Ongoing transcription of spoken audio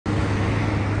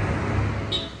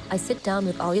I sit down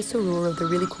with Alya Sorour of the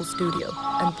Really Cool Studio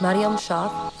and Mariam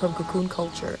Shath from Cocoon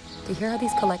Culture to hear how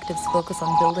these collectives focus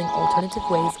on building alternative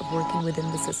ways of working within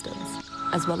the systems,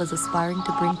 as well as aspiring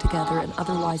to bring together an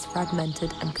otherwise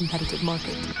fragmented and competitive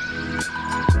market.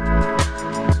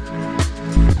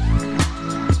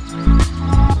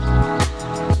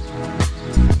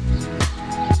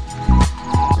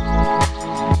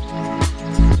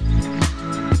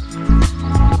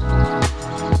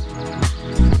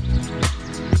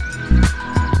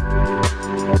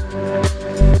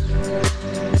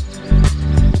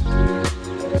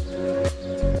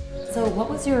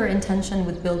 What's your intention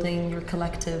with building your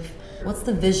collective? What's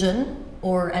the vision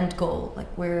or end goal? Like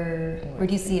where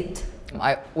do you see it?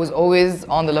 I was always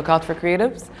on the lookout for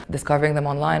creatives, discovering them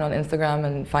online on Instagram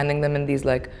and finding them in these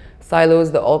like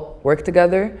silos that all work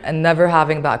together and never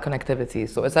having that connectivity.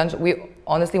 So essentially, we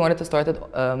honestly wanted to start it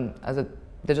as a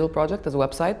digital project, as a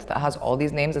website that has all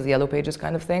these names as yellow pages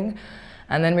kind of thing.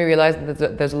 And then we realized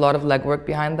that there's a lot of legwork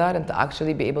behind that, and to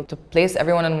actually be able to place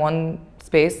everyone in one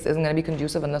space isn't going to be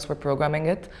conducive unless we're programming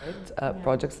it.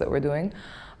 Projects that we're doing,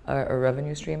 or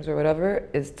revenue streams or whatever,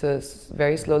 is to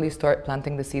very slowly start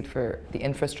planting the seed for the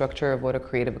infrastructure of what a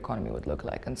creative economy would look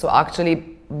like. And so actually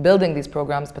building these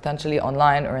programs potentially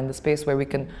online or in the space where we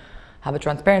can have a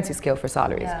transparency scale for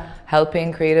salaries,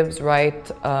 helping creatives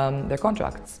write their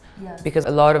contracts. Because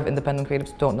a lot of independent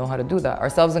creatives don't know how to do that,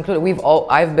 ourselves included.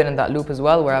 I've been in that loop as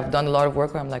well, where I've done a lot of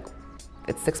work where I'm like,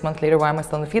 it's 6 months later, why am I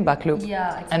still in the feedback loop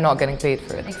and not getting paid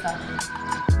for it? Exactly.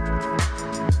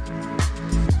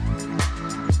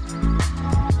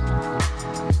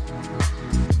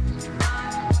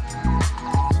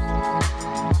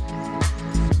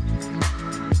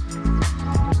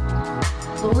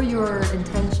 What were your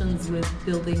intentions with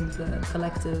building the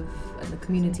collective and the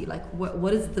community? Like,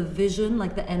 what is the vision,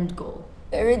 like the end goal?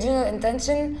 The original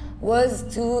intention was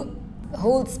to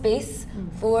hold space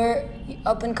for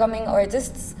up-and-coming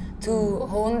artists to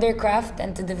hone their craft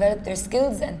and to develop their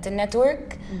skills and to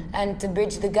network and to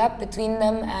bridge the gap between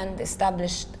them and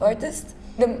established artists.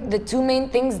 The two main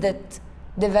things that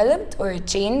developed or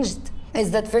changed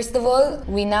is that, first of all,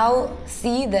 we now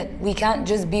see that we can't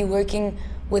just be working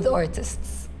with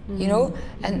artists, you know?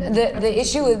 And the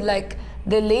issue with like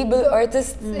the label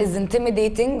artist is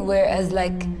intimidating, whereas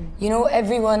like, you know,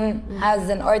 everyone has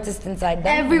an artist inside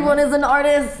them. Everyone is an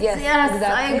artist. Yes, exactly.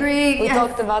 I agree. We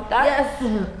talked about that.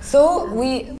 Yes. So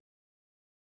we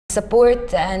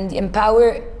support and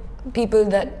empower people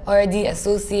that already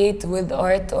associate with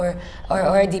art or are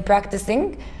already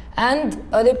practicing, and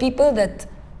other people that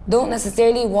don't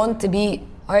necessarily want to be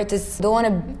artists, don't want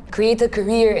to create a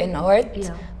career in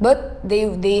art, but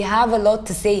they have a lot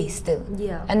to say still.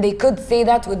 And they could say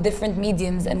that with different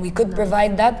mediums, and we could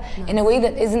provide that in a way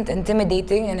that isn't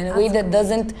intimidating and in a way that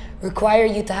doesn't require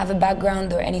you to have a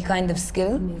background or any kind of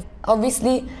skill.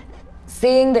 Obviously,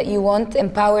 saying that you want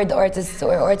empowered artists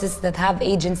or artists that have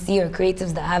agency or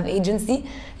creatives that have agency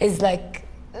is like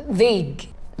vague.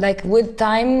 Like with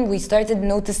time, we started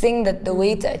noticing that the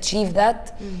way to achieve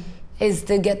that is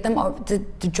to get them up, to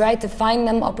try to find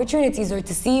them opportunities, or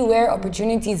to see where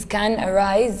opportunities can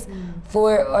arise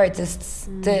for artists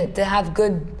to have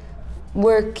good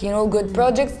work, you know, good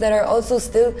projects that are also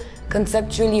still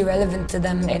conceptually relevant to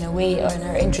them in a way, or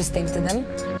are interesting to them.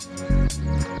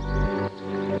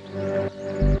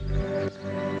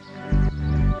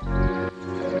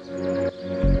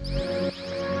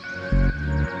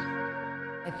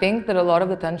 I think that a lot of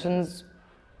the tensions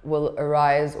will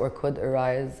arise or could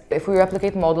arise if we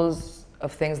replicate models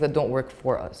of things that don't work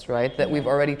for us, right? That we've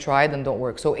already tried and don't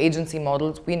work. So agency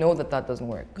models, we know that doesn't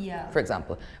work. For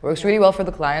example, it works really well for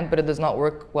the client, but it does not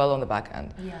work well on the back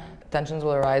end. Tensions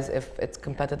will arise if it's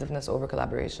competitiveness over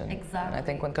collaboration. And I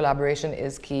think when collaboration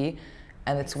is key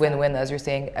and it's win-win, as you're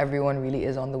saying, everyone really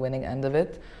is on the winning end of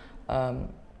it.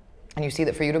 And you see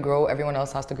that for you to grow, everyone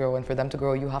else has to grow, and for them to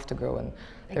grow, you have to grow. And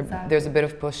there's a bit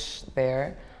of push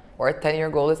there. Or a 10-year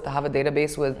goal is to have a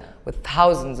database with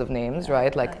thousands of names,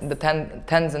 right? Like the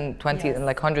tens and 20s and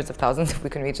like hundreds of thousands if we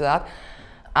can reach that.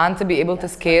 And to be able to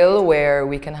scale where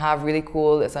we can have really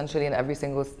cool, essentially in every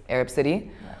single Arab city.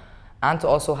 And to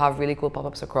also have really cool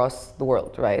pop-ups across the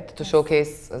world, right? To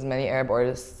showcase as many Arab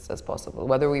artists as possible.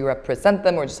 Whether we represent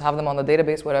them or just have them on the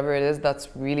database, whatever it is, that's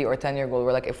really our 10-year goal.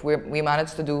 We're like, if we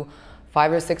manage to do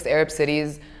 5 or 6 Arab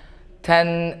cities,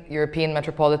 10 European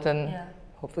metropolitan,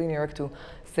 hopefully New York too,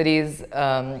 cities,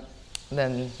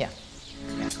 then yeah.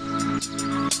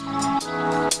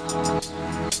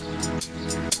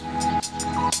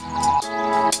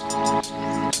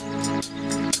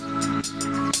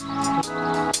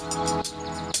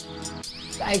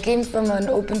 I came from an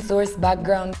open source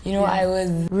background. You know, I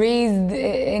was raised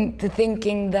into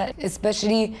thinking that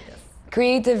especially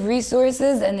creative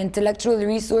resources and intellectual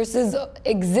resources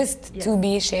exist to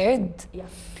be shared.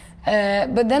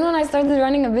 But then when I started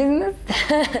running a business,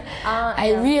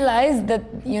 I realized that,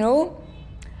 you know,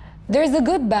 there's a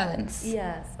good balance.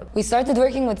 We started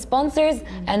working with sponsors,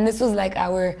 and this was like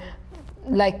our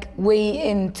way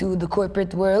into the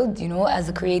corporate world, you know, as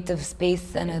a creative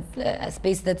space and a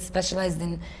space that's specialized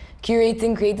in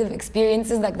curating creative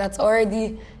experiences. Like that's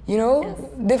already, you know,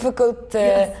 difficult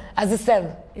as a sell.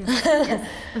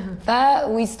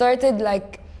 We started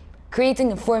like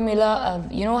creating a formula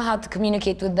of, you know, how to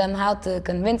communicate with them, how to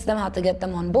convince them, how to get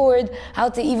them on board, how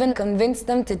to even convince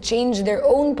them to change their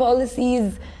own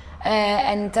policies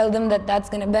and tell them that that's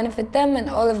going to benefit them and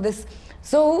all of this.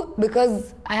 So,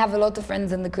 because I have a lot of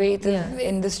friends in the creative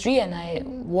industry and I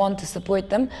want to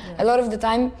support them, a lot of the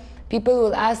time people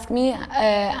will ask me,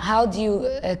 how do you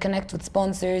connect with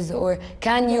sponsors, or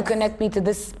can you connect me to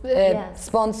this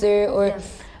sponsor, or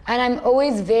and I'm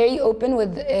always very open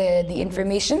with the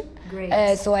information.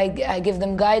 So I give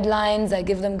them guidelines, I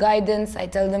give them guidance, I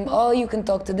tell them, oh, you can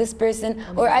talk to this person,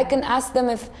 or I can ask them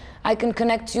if I can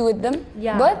connect you with them,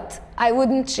 but I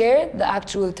wouldn't share the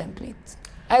actual template.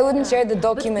 I wouldn't share the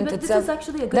document but itself this is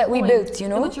actually a good that point. we built, you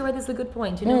know? But you're right, this is a good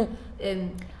point, you know?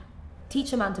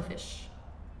 Teach a man to fish,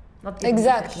 not give him to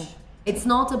Exactly. fish. It's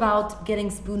not about getting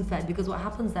spoon-fed, because what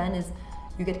happens then is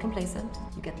you get complacent,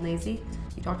 you get lazy,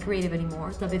 you're not creative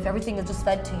anymore. So if everything is just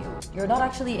fed to you, you're not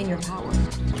actually in your power.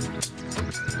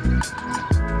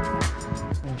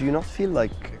 Do you not feel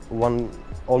like one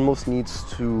almost needs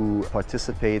to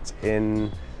participate in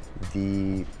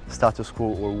the status quo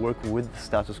or work with the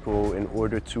status quo in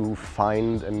order to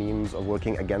find a means of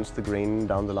working against the grain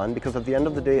down the line? Because at the end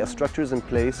of the day, a structure is in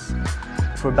place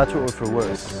for better or for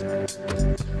worse.